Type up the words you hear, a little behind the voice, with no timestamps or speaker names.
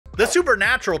The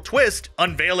supernatural twist,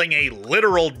 unveiling a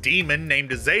literal demon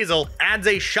named Azazel, adds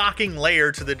a shocking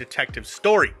layer to the detective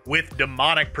story, with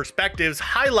demonic perspectives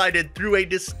highlighted through a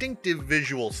distinctive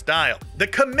visual style. The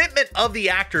commitment of the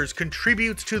actors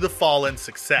contributes to the Fallen's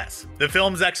success. The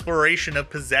film's exploration of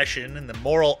possession and the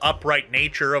moral upright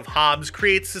nature of Hobbs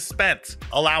creates suspense,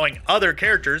 allowing other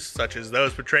characters, such as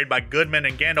those portrayed by Goodman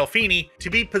and Gandolfini, to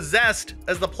be possessed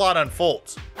as the plot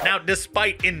unfolds. Now,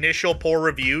 despite initial poor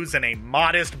reviews and a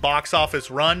modest box office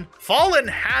run, Fallen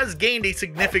has gained a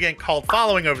significant cult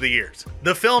following over the years.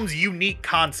 The film's unique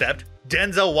concept,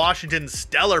 Denzel Washington's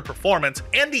stellar performance,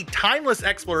 and the timeless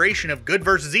exploration of good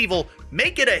versus evil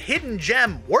make it a hidden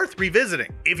gem worth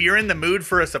revisiting. If you're in the mood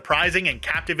for a surprising and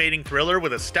captivating thriller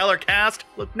with a stellar cast,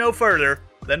 look no further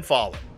than Fallen.